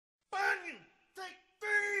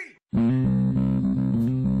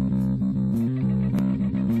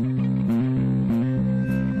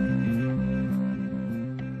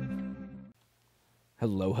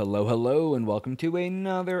Hello, hello, hello, and welcome to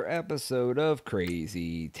another episode of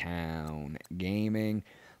Crazy Town Gaming.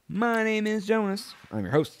 My name is Jonas. I'm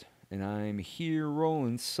your host, and I'm here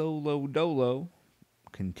rolling solo dolo,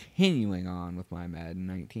 continuing on with my Madden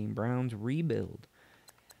 19 Browns rebuild.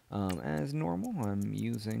 As normal, I'm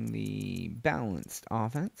using the balanced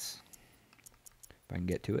offense, if I can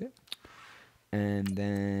get to it, and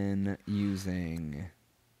then using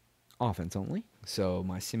offense only, so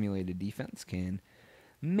my simulated defense can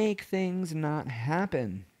make things not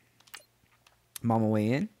happen. I'm on my way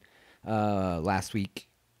in. Last week,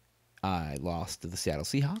 I lost to the Seattle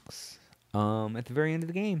Seahawks. At the very end of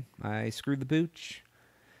the game, I screwed the pooch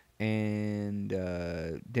and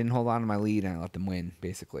didn't hold on to my lead, and I let them win,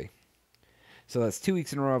 basically. So that's 2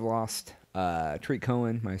 weeks in a row I've lost. Treat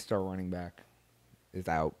Cohen, my star running back, is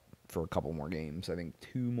out for a couple more games. I think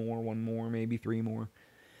 2 more, 1 more, maybe 3 more.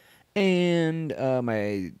 And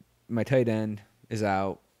my tight end is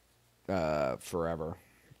out forever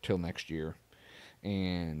till next year,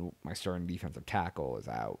 and my starting defensive tackle is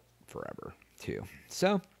out forever too.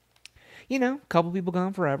 So, a couple people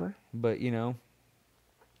gone forever, but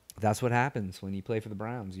that's what happens when you play for the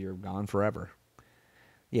Browns. You're gone forever.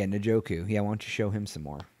 Yeah, Njoku. Yeah, why don't you show him some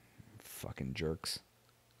more? Fucking jerks.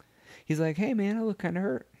 He's like, hey man, I look kind of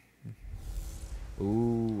hurt.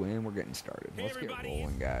 Ooh, and we're getting started. Let's get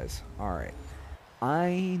rolling, guys. All right.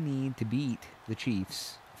 I need to beat the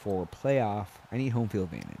Chiefs for playoff. I need home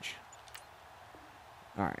field advantage.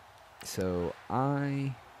 All right. So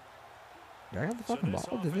did I have the fucking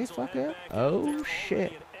ball? Did they fuck up? Oh,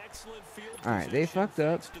 shit. All right. They fucked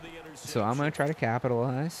up. So I'm going to try to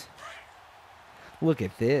capitalize. Look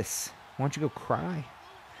at this. Why don't you go cry?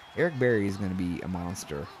 Eric Berry is going to be a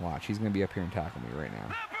monster. Watch. He's going to be up here and tackle me right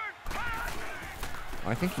now.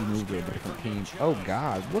 I think he moved to a different team. Oh,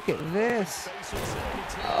 God. Look at this.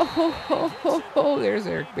 Oh, there's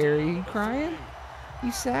Eric Berry crying.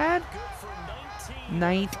 You sad?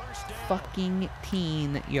 19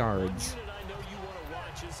 yards.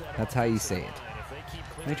 That's how you say it.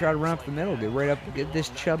 They try to run up the middle. Get this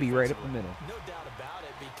chubby right up the middle.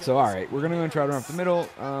 So, all right. We're going to try to run up the middle.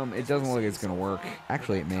 It doesn't look like it's going to work.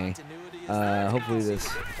 Actually, it may. Hopefully this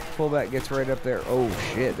fullback gets right up there. Oh,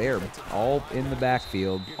 shit. They are all in the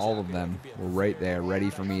backfield. All of them were right there, ready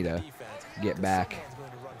for me to get back.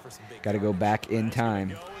 Got to go back in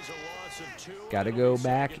time. Got to go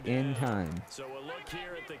back in time.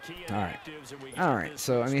 All right.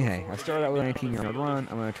 So, hey, I started out with a 19-yard run.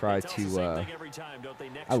 I'm going to try to...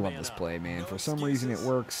 I love this play, man. For some reason, it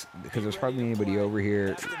works because there's hardly anybody over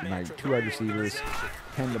here. My 2 wide receivers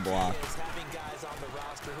tend to block.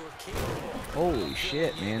 Holy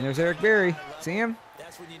shit, man. There's Eric Berry. See him?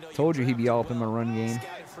 Told you he'd be all up in my run game.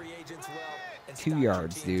 2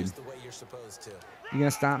 yards, dude. You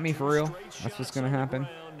gonna stop me for real? That's what's gonna happen?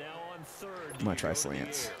 I'm gonna try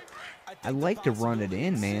slants. I like to run it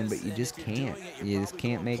in, man, but you just can't. You just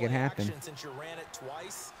can't make it happen.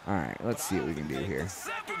 Alright, let's see what we can do here.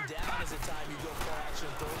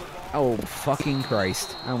 Oh, fucking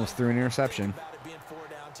Christ. I almost threw an interception.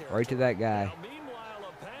 Right to that guy.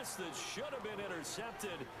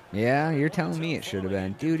 Yeah, you're telling me it should have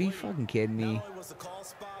been. Dude, are you fucking kidding me?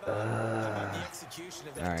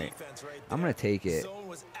 Alright. I'm going to take it.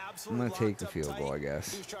 I'm going to take the field goal, I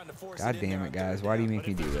guess. God damn it, guys. Why do you make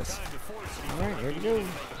me do this? Alright, here we go.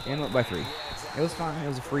 And went by 3. It was fine. It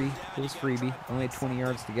was a free. It was freebie. Only had 20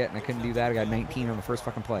 yards to get, and I couldn't do that. I got 19 on the first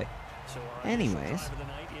fucking play. Anyways.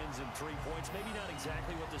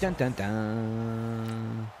 Dun dun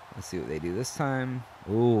dun. Let's see what they do this time.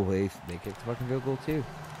 Ooh, they kicked the fucking field goal too.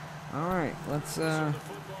 All right, let's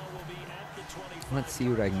see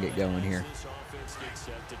what I can get going here.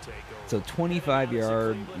 So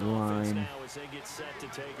 25-yard line.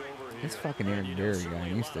 This fucking Eric Berry guy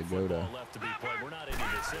needs to go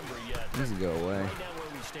away.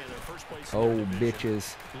 Oh,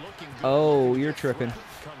 bitches. Oh, you're tripping.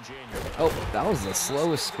 Oh, that was the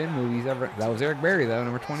slowest spin move he's ever. That was Eric Berry though,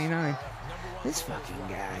 number 29. This fucking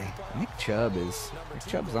guy, Nick Chubb's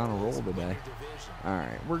on a roll today. All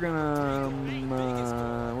right, we're gonna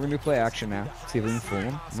do play action now. See if we can fool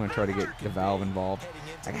him. I'm gonna try to get the Valve involved.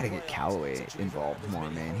 I gotta get Callaway involved more,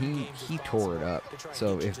 man. He tore it up.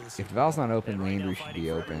 So if the Valve's not open, Landry should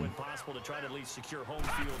be open.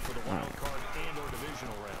 All right.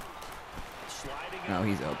 No,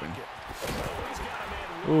 he's open.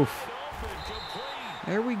 Oof.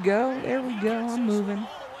 There we go. I'm moving.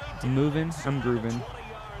 I'm grooving.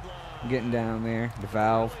 I'm getting down there. The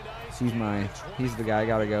Valve. He's the guy I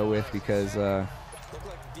gotta go with because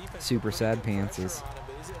Super Sad Pants is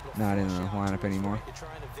not in the lineup anymore.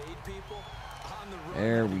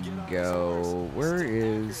 There we go. Where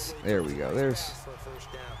is... There we go. There's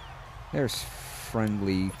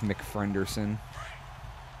friendly McFrienderson.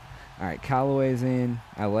 Alright, Callaway's in.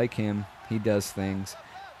 I like him. He does things.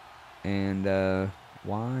 And,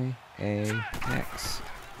 Y-A-X.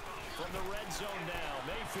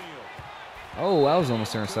 Oh, I was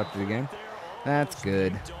almost intercepted again. That's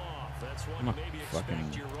good. I'm a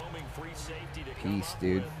fucking piece,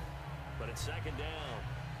 dude.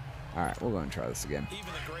 Alright, we'll go and try this again.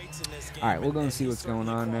 Alright, we'll go and see what's going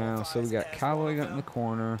on now. So we got Callaway in the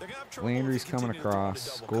corner. Landry's coming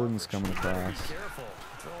across. Gordon's coming across.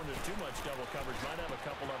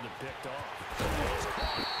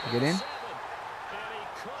 Get in.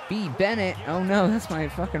 B. Bennett. Oh no, that's my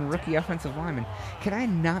fucking rookie offensive lineman. Can I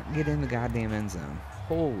not get in the goddamn end zone?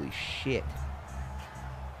 Holy shit.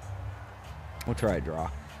 We'll try a draw.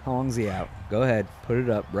 How long's he out? Go ahead. Put it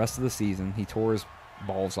up. Rest of the season. He tore his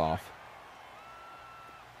balls off.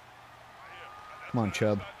 Come on,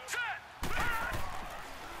 Chubb.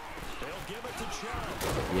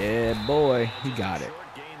 Yeah, boy. He got it.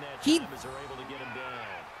 He...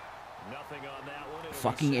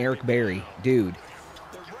 Fucking Eric Berry. Dude.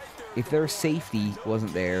 If their safety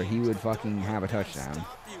wasn't there, he would fucking have a touchdown.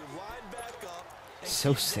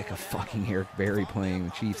 So sick of fucking Eric Berry playing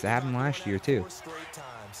the Chiefs. That happened last year, too.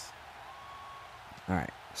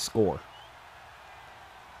 Alright, score.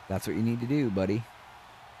 That's what you need to do, buddy.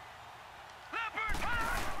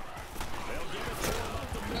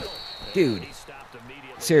 Dude.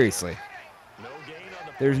 Seriously.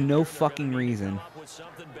 There's no fucking reason.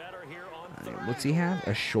 What's he have?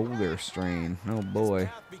 A shoulder strain. Oh, boy.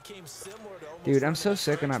 Dude, I'm so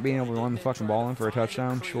sick of not being able to run the fucking ball in for a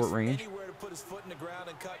touchdown, short range.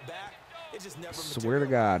 Swear to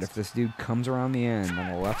God, if this dude comes around the end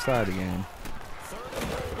on the left side again.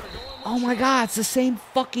 Oh my God, it's the same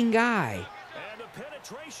fucking guy.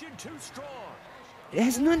 It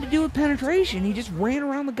has nothing to do with penetration. He just ran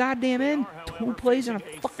around the goddamn end 2 plays in a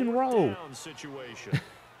fucking row.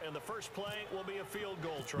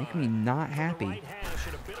 Making me not happy.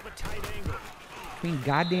 Between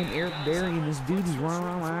goddamn Eric Berry and this dude who's running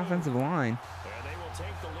around my offensive line.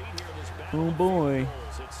 Oh boy.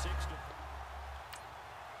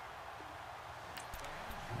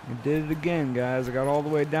 I did it again, guys. I got all the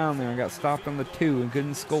way down there and got stopped on the 2 and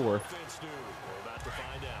couldn't score.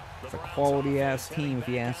 It's a quality-ass team, if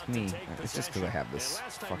you ask me. It's just because I have this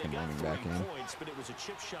fucking running back in.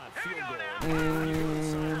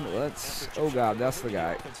 And let's... Oh, God, that's the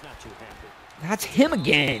guy. That's him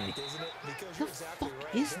again! The fuck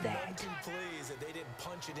is that?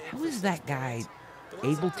 How is that guy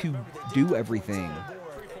able to do everything?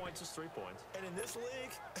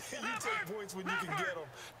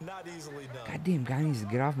 Goddamn guy needs to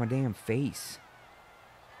get off my damn face.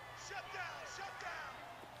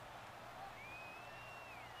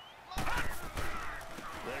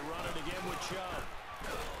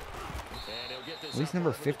 At least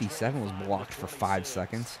number 57 was blocked for 5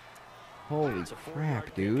 seconds. Holy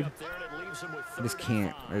crap, dude. I just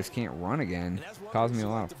can't run again. Causing me a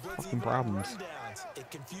lot of fucking problems.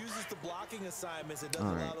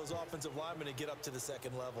 Alright.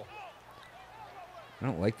 I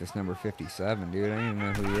don't like this number 57, dude. I don't even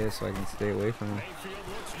know who he is, so I can stay away from him.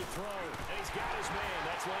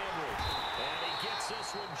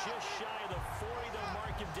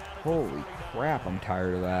 Holy crap, I'm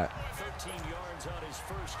tired of that.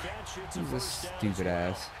 He's a stupid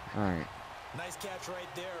ass. Alright. Nice catch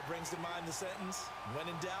right there. Brings to mind the sentence. When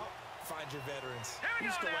in doubt, find your veterans. We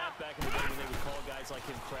used to laugh back in the day when they would call guys like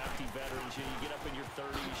him crafty veterans. You get up in your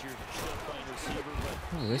 30s, you're still playing receiver. But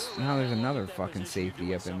now there's another fucking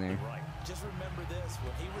safety up in there. Just remember this.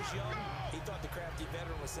 When he was young, he thought the crafty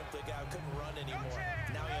veteran was simply a guy who couldn't run anymore.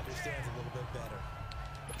 Now he understands a little bit better.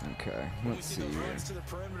 Okay, let's see here.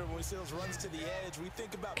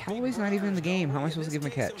 Callaway's not even in the game. How am I supposed to give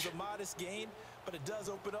him a catch?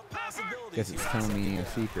 Guess it's telling me a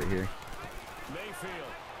secret here.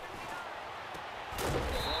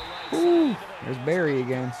 Ooh, there's Barry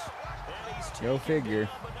again. Go figure.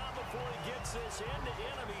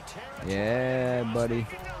 Yeah, buddy.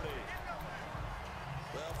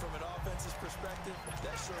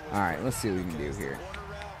 Alright, let's see what we can do here.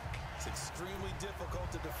 It's extremely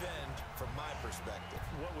difficult to defend from my perspective.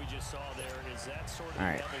 What we just saw there is that sort of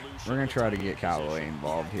Alright, we're going to try to get Callaway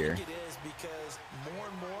involved here. It is because more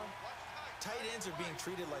and more tight ends are being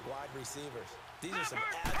treated like wide receivers. These are some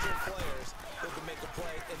agile players who can make a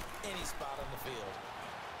play in any spot on the field.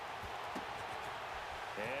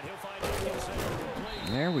 And he'll find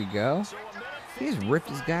there we go. He's ripped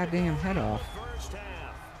his goddamn head off.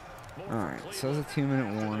 Alright, so it's a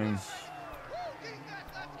 2-minute warning.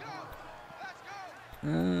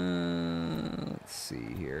 Let's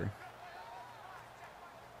see here.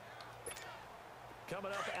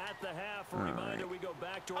 Coming up at the half, a reminder we go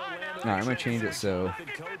back to Orlando. All right, I'm going to change it so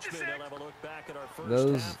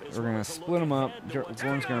those, we're going to split them up. One's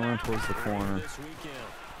going to run towards the corner.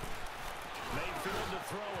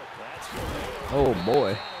 Oh,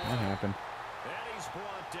 boy. That happened.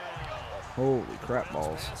 Holy crap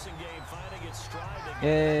balls.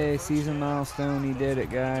 Yay, season milestone. He did it,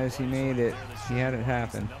 guys. He made it. He had it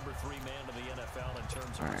happen.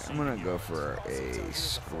 All right, I'm going to go for a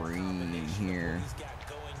screen here.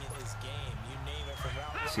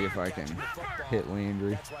 See if I can hit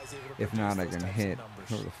Landry. If not, I can hit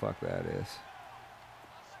whoever the fuck that is.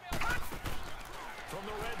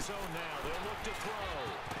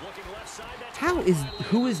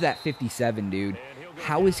 Who is that 57 dude?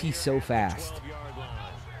 How is he so fast?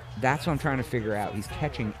 That's what I'm trying to figure out. He's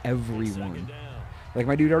catching everyone. Like,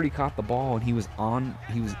 my dude already caught the ball and he was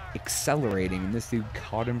accelerating, and this dude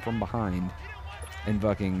caught him from behind and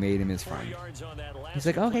fucking made him his friend. He's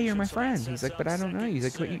like, okay, you're my friend. He's like, but I don't know you.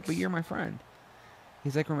 He's like, but you're my friend.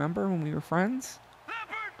 He's like, remember when we were friends?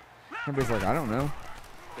 Everybody's like, I don't know.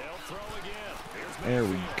 There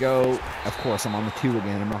we go. Of course, I'm on the 2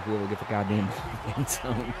 again. I'm not going to be able to get the goddamn end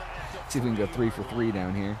zone. See if we can go 3 for 3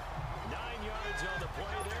 down here. 9 yards on the play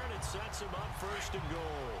there, and it sets him up first and goal.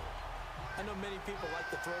 I know many people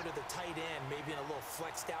like to throw to the tight end, maybe in a little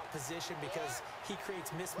flexed out position because he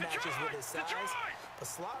creates mismatches with his size. But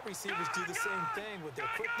slot receivers do the same thing with their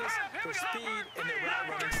quickness, their speed, and their route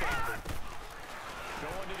running savvy.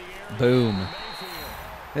 Boom.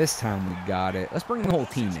 This time we got it. Let's bring the whole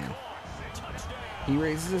team in. He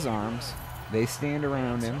raises his arms. They stand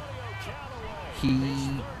around him.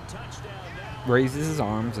 He raises his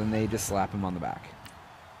arms, and they just slap him on the back.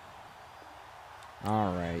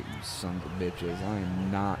 All right, you sons of bitches. I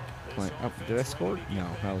am not playing. Oh, did I score? No,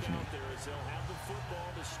 that was me.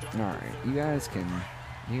 All right, you guys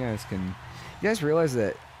realize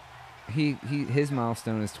that his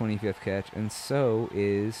milestone is 25th catch, and so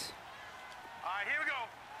is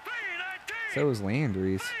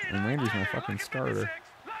Landry's, and Landry's my fucking starter.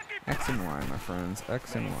 X and Y, my friends.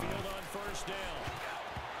 X and Y.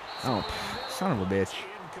 Oh, son of a bitch.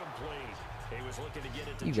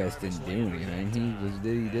 You guys didn't do anything.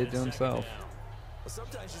 He did to himself.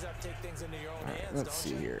 Alright, let's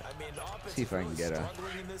see here. See if I can get a...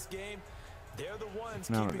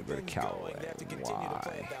 Now I'm going to go to Callaway.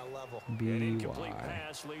 Y. B-Y.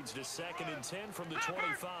 A second down throw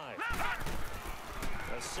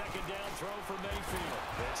for Mayfield.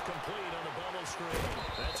 That's complete on the bubble screen.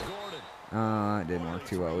 That's Gordon. It didn't work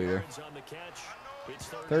too well either.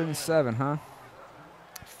 3rd and 7, huh?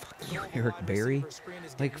 Fuck you, Eric Berry.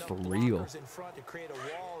 Like, for real.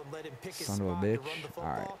 Son of a bitch.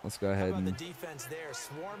 Alright, let's go ahead and...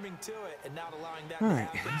 Alright,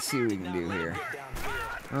 let's see what we can do here.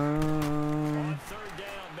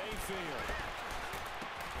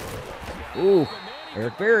 Ooh,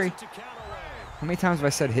 Eric Berry. How many times have I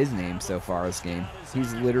said his name so far this game?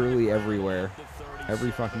 He's literally everywhere. Every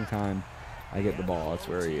fucking time I get the ball, that's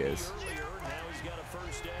where he is.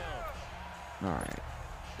 Alright.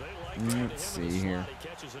 Let's see here.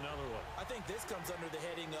 I think this comes under the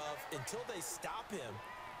heading of until they stop him.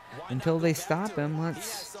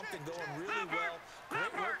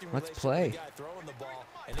 Let's play.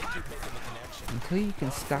 Until you can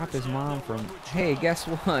stop his mom from... Hey, guess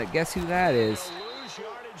what? Guess who that is?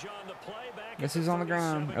 Guess who's on the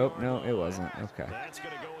ground? Oh, no, it wasn't. Okay.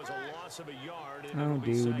 Oh,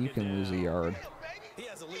 dude, you can lose a yard.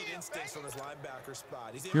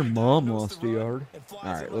 Your mom lost a yard.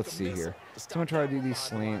 Alright, let's see here. So I'm going to try to do these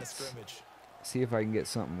slants. See if I can get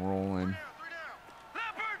something rolling.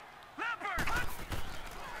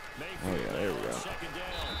 Oh, yeah, there we go.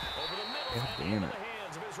 God damn it.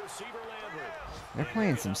 They're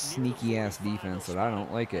playing some sneaky-ass defense that I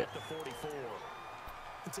don't like it.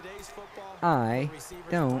 I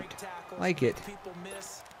don't like it.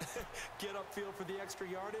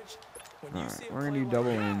 Alright, we're going to do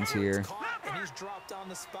double ends here.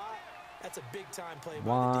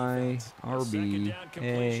 Y, RB,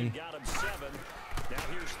 A.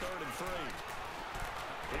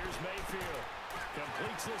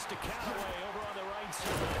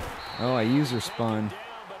 Oh, I user spun.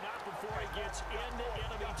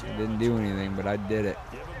 It didn't do anything, but I did it.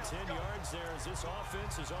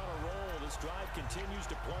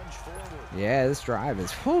 Yeah, this drive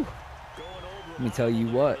is, whew. Let me tell you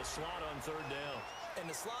what.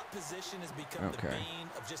 Okay.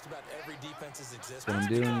 That's what I'm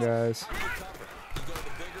doing, guys.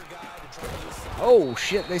 Oh,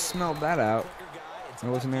 shit, they smelled that out. I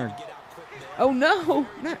wasn't there. Oh no,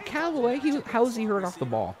 not Callaway. How is he hurt off the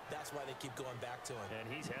ball? That's why they keep going back to him.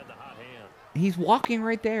 And he's had the hot hand. He's walking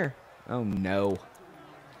right there. Oh no.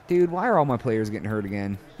 Dude, why are all my players getting hurt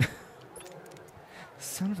again?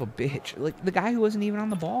 Son of a bitch. Like, the guy who wasn't even on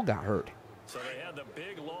the ball got hurt. So they had the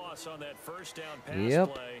big loss on that first down pass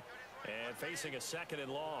Yep. play and facing a 2nd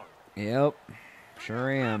and long. Yep.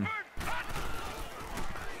 Sure am.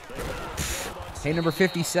 Hey, number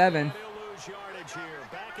 57. They'll lose yardage here.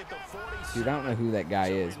 Back at the 46. Dude, I don't know who that guy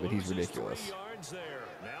is, but he's ridiculous. 3 yards there.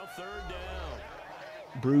 Now 3rd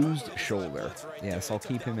down. Bruised shoulder. Yes, I'll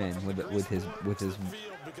keep him in with his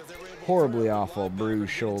horribly awful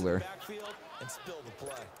bruised shoulder.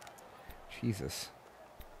 Jesus.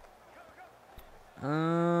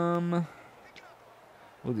 We'll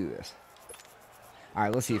do this. All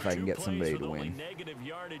right, let's see if I can get somebody to win. Negative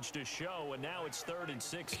yardage to show, and now it's 3rd and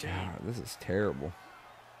 16. God, this is terrible.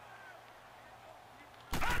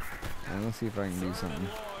 Let's see if I can do something.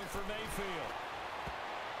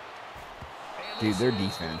 Dude, their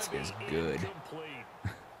defense is good.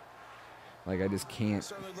 Like, I just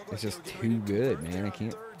can't. It's just too good, man. I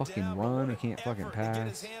can't fucking run. I can't fucking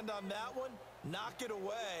pass. Knock it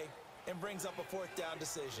away and brings up a 4th down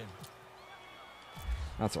decision.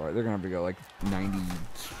 That's all right. They're going to have to go like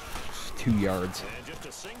 92 yards.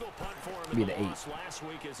 Be the 8. Last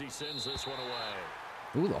week as he sends this one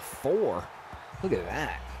away. Ooh, the 4. Look at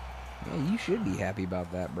that. Yeah, you should be happy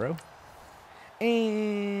about that, bro.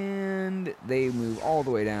 And they move all the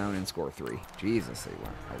way down and score 3. Jesus, they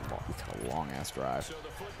went a long-ass drive.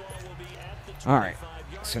 All right.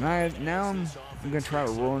 So now I'm going to try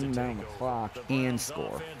to run down the clock and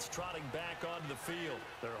score.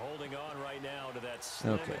 They're holding on right now to that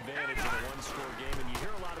slim advantage in a one-score game, and you hear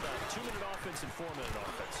a lot about 2-minute offense and 4-minute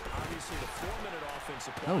offense. Obviously, the 4-minute offense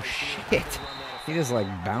applies. Oh shit! He just like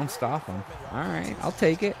bounced off him. All right, I'll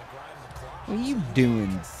take it. What are you doing,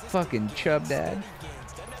 fucking Chubb Dad?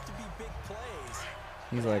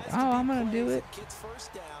 He's like, oh, I'm gonna do it.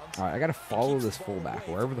 All right, I gotta follow this fullback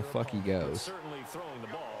wherever the fuck he goes. Certainly throwing the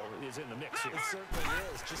ball is in the mix here. It certainly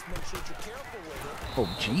is. Just make sure you're careful with it. Oh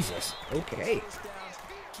Jesus! Okay.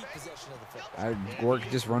 Keep possession of the football. Work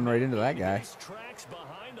just run right into that guy. Tracks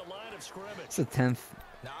behind the line of scrimmage. It's the 10th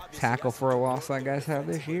tackle for a loss that guy's had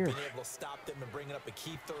this year. Being able to stop them and bring it up a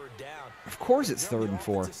key 3rd down. Of course it's 3rd and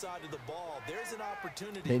 4. Side of the ball, there's an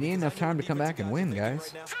opportunity. They need enough time to come back and win,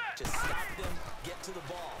 guys. Just stop them, get to the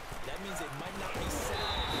ball. That means it might not be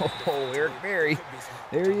sound. Oh, Eric Berry.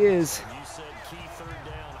 There he is. You said key 3rd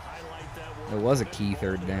down. Highlight that word. It was a key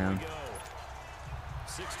 3rd down.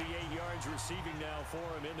 68 yards receiving now for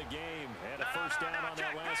him in the game. And a 1st down on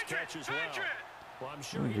that last catch as well. Well, I'm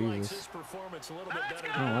sure he likes his performance a little bit better.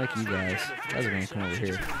 I don't like you guys. You guys are going to come over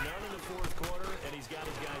here. None in the 4th quarter, and he's got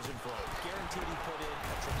his guys in front. Guaranteed he put in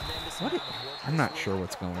a tremendous What? amount of work. I'm not sure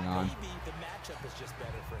what's going on. Maybe the matchup is just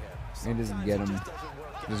better for him. Maybe just get him.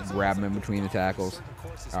 Just grab him in between the tackles.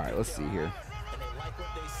 All right, let's see here. And they like what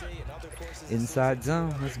they see, and other courses Inside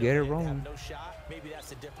zone. Let's get it rolling. no shot. Maybe that's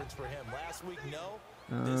the difference for him. Last week, no.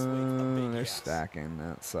 This week, a big They're yes. stacking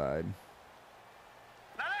that side.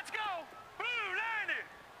 Now let's go. Blue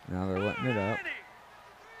 90. Now they're letting it up.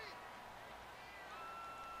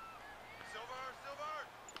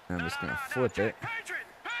 I'm just going to flip it. And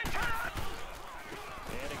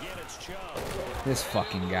again, it's Chubb. This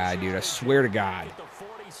fucking guy, dude. I swear to God. The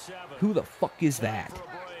 47. Who the fuck is that?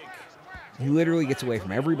 He literally gets away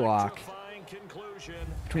from every block. Fine conclusion.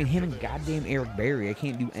 Between him and goddamn Eric Berry, I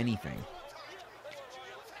can't do anything.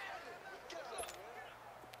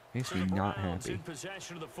 Makes me not Browns happy. in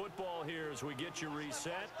possession of the football here as we get you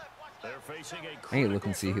reset. They're facing a I need to look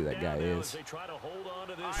and see who that guy critical is. third down as they try to hold on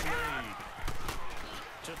to this lead.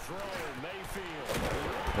 To throw,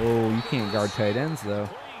 Mayfield. Oh, you can't guard tight ends, though.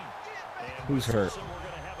 And Who's hurt? Wilson, we're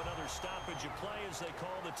going to have another stoppage of play as they call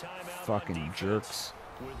the timeout on Fucking defense jerks.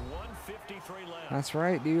 With 1:53 left. That's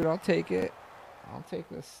right, dude. I'll take it. I'll take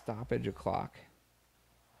the stoppage of clock.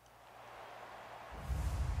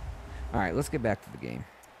 All right, let's get back to the game,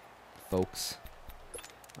 folks.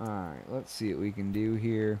 All right, let's see what we can do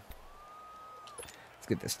here. Let's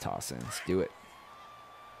get this toss in. Let's do it.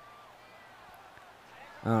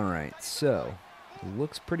 All right, so it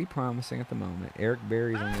looks pretty promising at the moment. Eric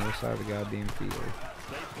Berry's on the other side of the goddamn field.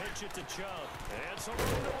 They pitch it to Chubb. And so they're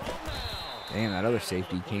on now. Damn, that other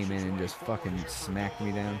safety came in and just fucking smacked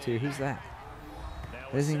me down too. Who's that? Now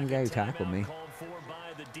a That isn't even the guy who second tackled timeout me. called for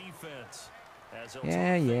by the defense, as they'll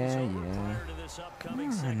Yeah, talk things yeah, over yeah. prior to this upcoming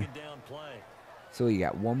Come on. second down play. So you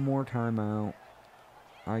got one more timeout.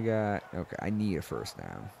 Okay, I need a first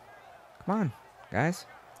down. Come on, guys.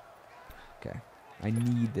 Okay, I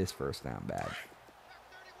need this first down bad.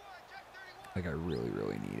 Like, I really,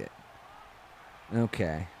 really need it.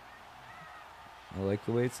 Okay. I like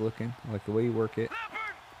the way it's looking. I like the way you work it.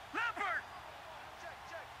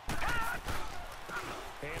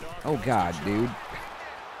 Oh, God, dude.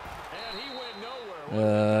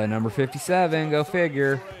 Number 57. Go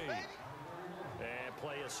figure.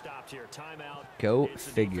 Go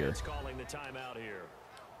figure.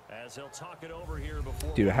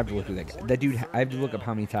 Dude, I have to look at that guy. That dude, I have to look up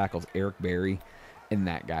how many tackles Eric Berry and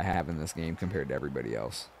that guy have in this game compared to everybody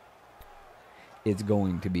else. It's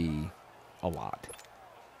going to be a lot.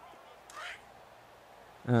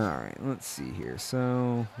 Alright, let's see here.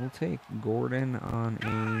 So, we'll take Gordon on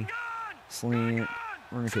a slant.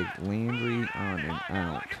 We're going to take Landry on an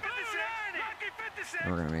out.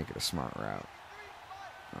 And we're going to make it a smart route.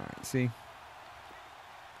 Alright, see?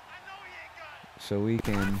 So we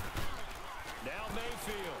can...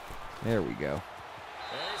 There we go.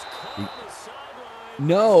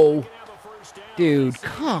 No! Dude,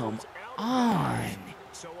 come on!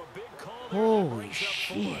 Holy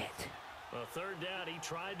shit. Third down, he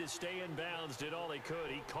tried to stay in bounds, did all he could.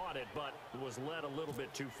 He caught it, but was led a little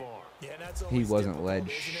bit too far. Yeah, that's he wasn't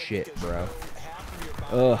led shit, bro.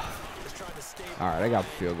 Ugh. Alright, I got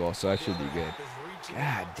the field goal, so I should be good.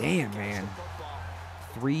 God damn, man.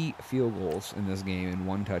 3 field goals in this game and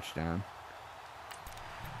 1 touchdown.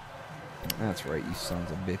 That's right, you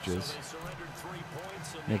sons of bitches.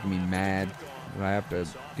 Making me mad when I have to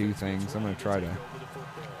do things. I'm going to try to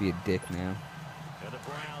be a dick now.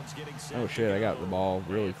 Oh shit, I got the ball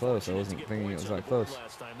really close. I wasn't thinking it was that close.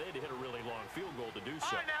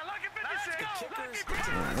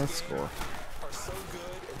 Alright, let's score.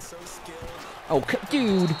 Oh,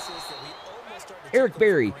 dude! Eric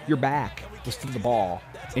Berry, your back was to the ball,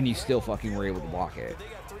 and you still fucking were able to block it.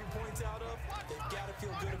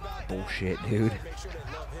 Bullshit, dude.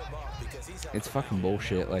 It's fucking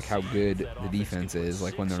bullshit, like how good the defense is,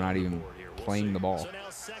 like when they're not even playing the ball.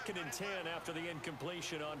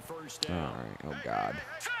 Alright, oh god.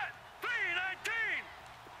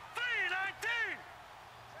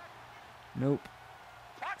 Nope.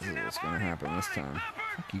 This is what's gonna happen this time.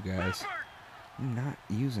 Fuck you guys. I'm not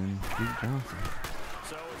using Duke Johnson.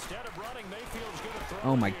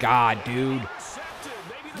 Oh my god, dude.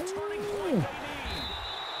 Ooh.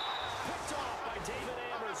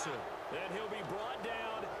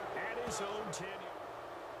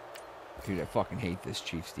 Dude, I fucking hate this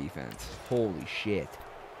Chiefs defense. Holy shit.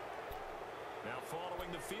 Now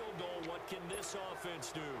following the field goal, what can this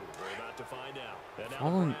offense do? We're about to find out. And now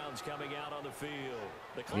Following the Browns coming out on the field.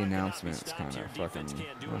 The announcement's kind of fucking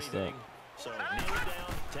messed up. So kneel it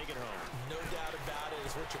down, take it home. No doubt about it.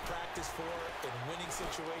 It's what you practice for in winning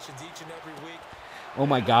situations each and every week. Oh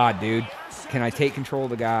my god, dude. Can I take control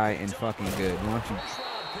of the guy and fucking good? Why don't you...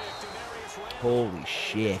 Holy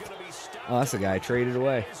shit. Oh, that's the guy I traded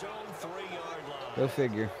away. Go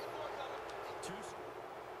figure.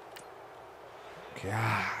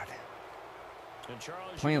 God.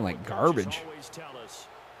 Playing like garbage.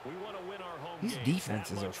 These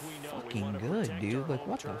defenses are fucking good, dude. Like,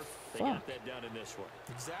 what the fuck?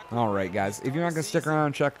 Alright, guys. If you're not going to stick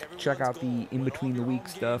around, check out the in-between-the-week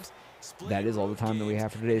stuff. That is all the time that we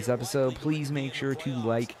have for today's episode. Please make sure to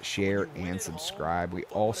like, share, and subscribe. We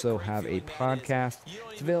also have a podcast.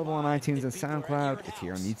 It's available on iTunes and SoundCloud. It's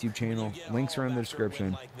here on the YouTube channel. Links are in the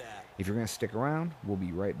description. If you're going to stick around, we'll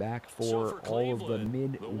be right back for all of the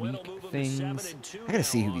midweek things. I got to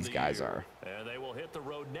see who these guys are.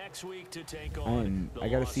 I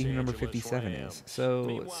got to see who number 57 is. So,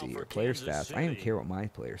 let's see here. Player stats. I don't care what my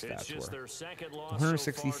player stats were.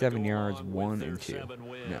 167 yards, 1 and 2.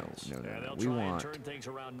 No. We want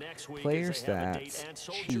player stats,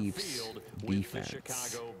 Chiefs,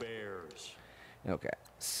 defense. Okay,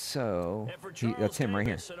 so that's him right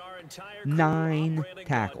here. 9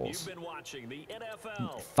 tackles,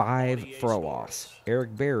 5 for a loss.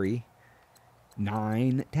 Eric Berry,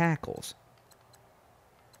 9 tackles.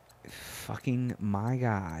 Fucking my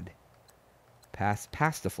god. Pass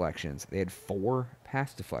deflections. They had 4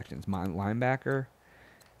 pass deflections. My linebacker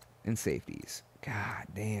and safeties. God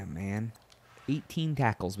damn, man. 18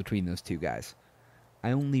 tackles between those two guys.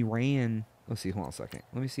 I only ran... Let's see, hold on a second.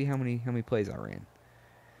 Let me see how many plays I ran.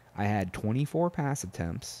 I had 24 pass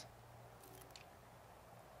attempts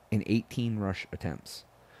and 18 rush attempts.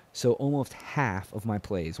 So almost half of my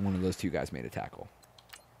plays, one of those two guys made a tackle.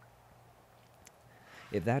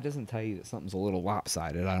 If that doesn't tell you that something's a little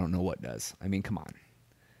lopsided, I don't know what does. I mean, come on.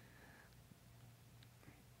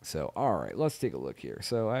 So, alright, let's take a look here.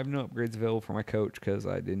 So, I have no upgrades available for my coach because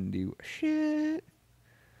I didn't do shit.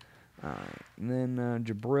 Alright, and then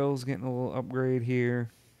Jabril's getting a little upgrade here.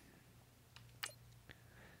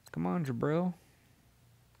 Come on, Jabril.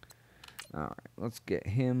 Alright, let's get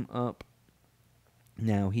him up.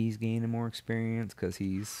 Now he's gaining more experience because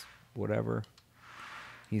he's whatever.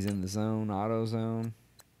 He's in the zone, auto zone.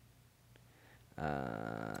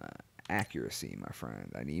 Accuracy, my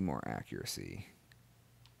friend. I need more accuracy.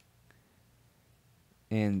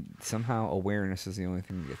 And somehow awareness is the only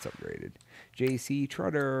thing that gets upgraded. JC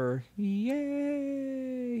Trotter.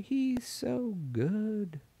 Yay! He's so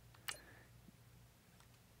good.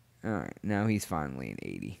 Alright, now he's finally an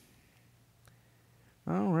 80.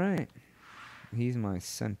 Alright. He's my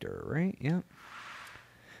center, right? Yep.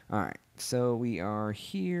 Alright, so we are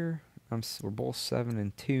here. We're both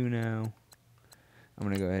 7-2 now. I'm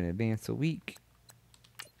going to go ahead and advance a week.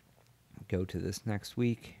 Go to this next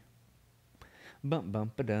week. Bump,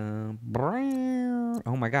 bump, ba-dum.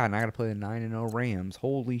 Oh my god, and I got to play the 9-0 Rams.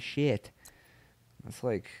 Holy shit. That's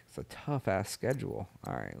like, it's a tough-ass schedule.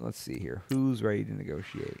 Alright, let's see here. Who's ready to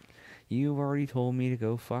negotiate? You've already told me to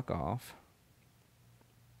go fuck off.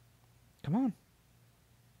 Come on.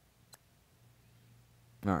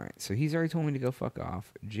 Alright, so he's already told me to go fuck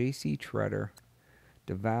off. JC Treader.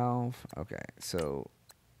 DeValve. Okay, so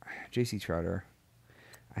JC Treader.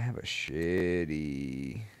 I have a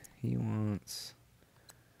shitty... He wants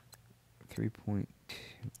 3.21.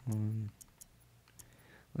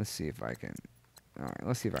 Let's see if I can... Alright,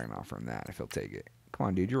 let's see if I can offer him that, if he'll take it. Come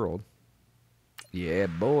on, dude, you're old. Yeah,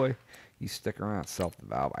 boy. You stick around,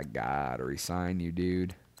 self-devalve. I gotta resign you,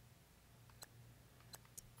 dude.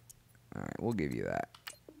 Alright, we'll give you that.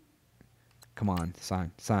 Come on,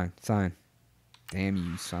 sign, sign, sign. Damn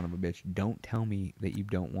you, son of a bitch. Don't tell me that you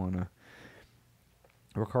don't want to.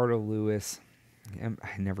 Ricardo Lewis.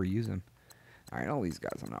 I never use him. Alright, all these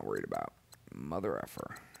guys I'm not worried about. Mother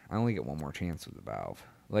effer. I only get one more chance with the valve.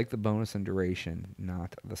 I like the bonus and duration,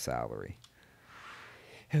 not the salary.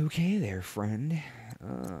 Okay there, friend.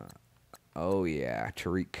 Oh yeah,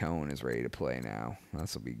 Tariq Cohen is ready to play now.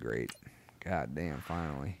 This will be great. God damn,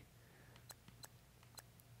 finally.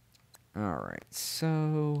 Alright,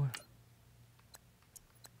 so...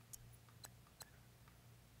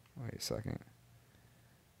 Wait a second.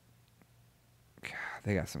 God,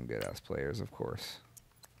 they got some good-ass players, of course.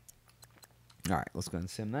 Alright, let's go and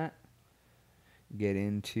sim that. Get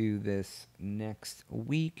into this next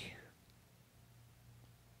week.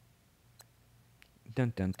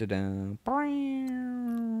 Dun dun dun dun.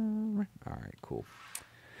 Alright, cool.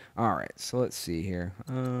 Alright, so let's see here.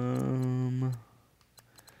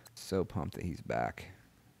 So pumped that he's back.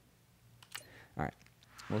 Alright,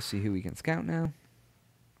 we'll see who we can scout now.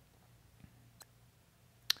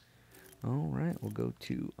 Alright, we'll go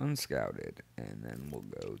to unscouted, and then we'll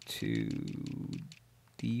go to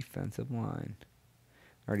defensive line.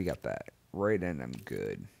 Already got that. Right end, I'm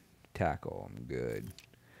good. Tackle, I'm good.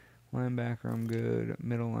 Linebacker, I'm good.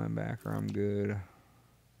 Middle linebacker, I'm good.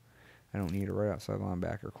 I don't need a right outside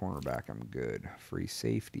linebacker. Cornerback, I'm good. Free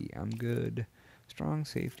safety, I'm good. Strong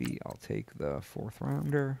safety, I'll take the 4th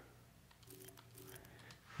rounder.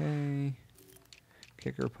 Okay.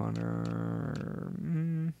 Kicker, punter.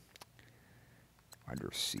 Wide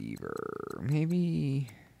receiver. Maybe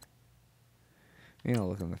I'll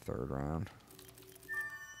look in the 3rd round.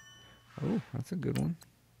 Oh, that's a good one.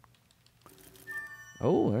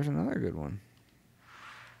 Oh, there's another good one.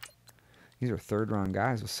 These are 3rd round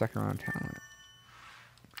guys with 2nd round talent.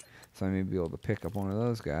 So I may be able to pick up one of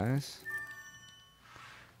those guys.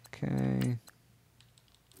 Okay.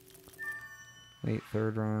 Late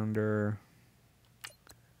 3rd rounder.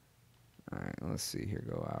 Alright, let's see here.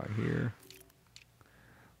 Go out here.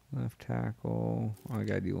 Left tackle. Oh, I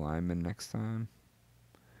gotta do lineman next time.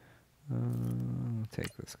 I'll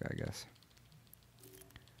take this guy, I guess.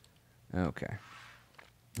 Okay.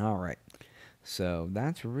 Alright. So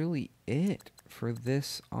that's really it for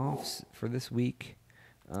this week.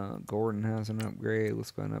 Gordon has an upgrade.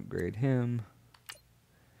 Let's go and upgrade him.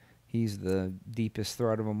 He's the deepest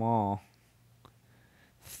threat of them all.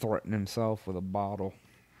 Threaten himself with a bottle.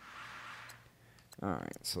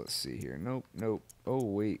 Alright, so let's see here. Nope, nope. Oh,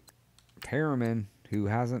 wait. Perriman, who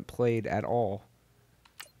hasn't played at all,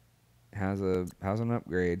 has an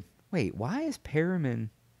upgrade. Wait, why is Perriman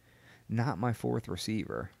not my 4th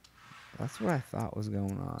receiver? That's what I thought was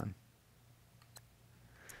going on.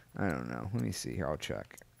 I don't know. Let me see here. I'll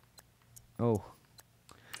check. Oh,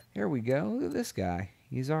 here we go. Look at this guy.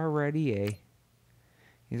 He's already a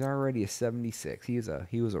 76. He was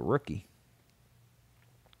a rookie.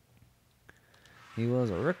 He was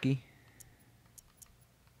a rookie.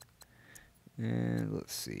 And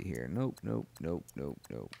let's see here. Nope, nope, nope, nope,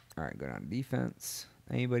 nope. All right, go down to defense.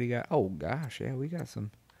 Anybody got... Oh, gosh, yeah, we got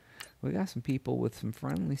some We got some people with some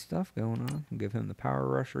friendly stuff going on. I'll give him the power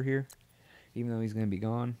rusher here. Even though he's going to be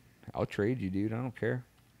gone. I'll trade you, dude. I don't care.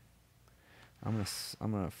 I'm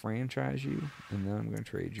gonna franchise you, and then I'm going to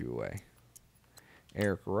trade you away.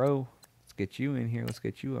 Eric Rowe. Let's get you in here. Let's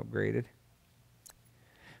get you upgraded.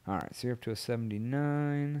 Alright, so you're up to a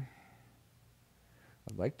 79.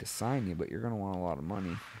 I'd like to sign you, but you're going to want a lot of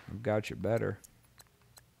money. I've got you better.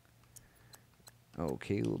 Oh,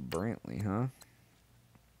 Caleb Brantley, huh?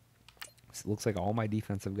 So it looks like all my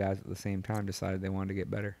defensive guys at the same time decided they wanted to get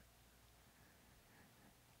better.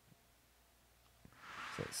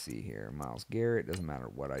 So let's see here. Myles Garrett, doesn't matter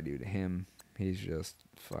what I do to him. He's just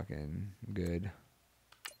fucking good.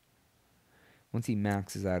 Once he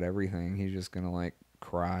maxes out everything, he's just going to, like,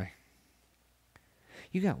 cry.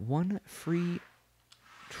 You got one free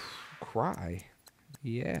cry.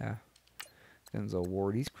 Yeah. Denzel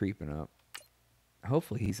Ward, he's creeping up.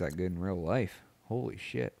 Hopefully he's that good in real life. Holy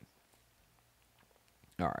shit.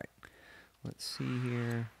 Alright. Let's see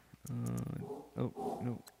here. Oh,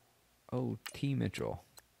 no. Oh, T. Mitchell.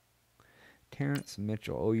 Terrence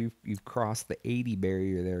Mitchell. Oh, you've crossed the 80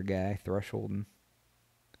 barrier there, guy. Thresholding.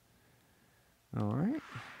 Alright.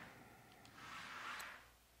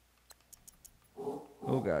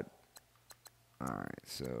 Oh, God. Alright,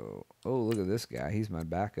 so... Oh, look at this guy. He's my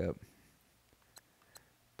backup.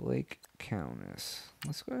 Blake Countess.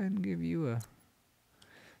 Let's go ahead and give you a...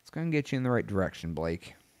 Let's go ahead and get you in the right direction,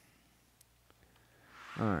 Blake.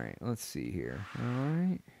 Alright, let's see here.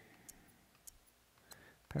 Alright.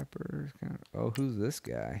 Peppers. Oh, who's this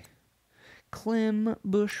guy? Clem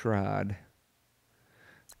Bushrod.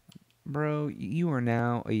 Bro, you are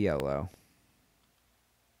now a yellow.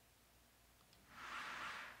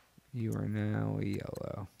 You are now a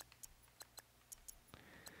yellow.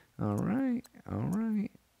 Alright,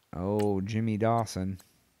 alright. Oh, Jimmy Dawson.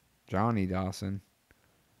 Johnny Dawson.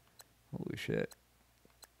 Holy shit.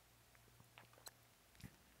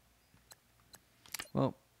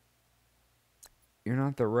 Well, you're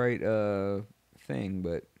not the right thing,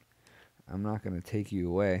 but I'm not going to take you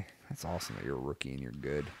away. That's awesome that you're a rookie and you're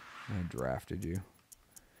good. I drafted you.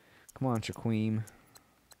 Come on, Shaquem.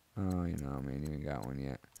 Oh, you know, I ain't even got one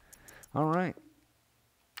yet. Alright.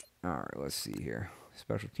 Alright, let's see here.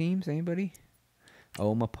 Special teams, anybody?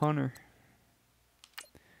 Oh, my punter.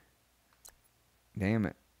 Damn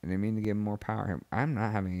it. I didn't mean to give him more power. I'm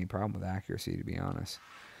not having any problem with accuracy, to be honest.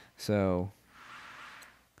 So,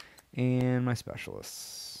 and my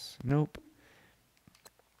specialists. Nope.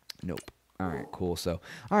 Nope. Alright, cool. So,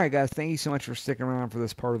 alright, guys. Thank you so much for sticking around for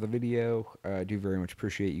this part of the video. I do very much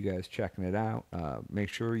appreciate you guys checking it out. Make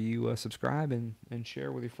sure you subscribe and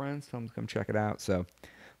share with your friends. Tell them to come check it out. So,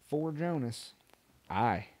 for Jonas,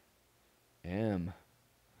 I am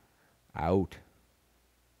out.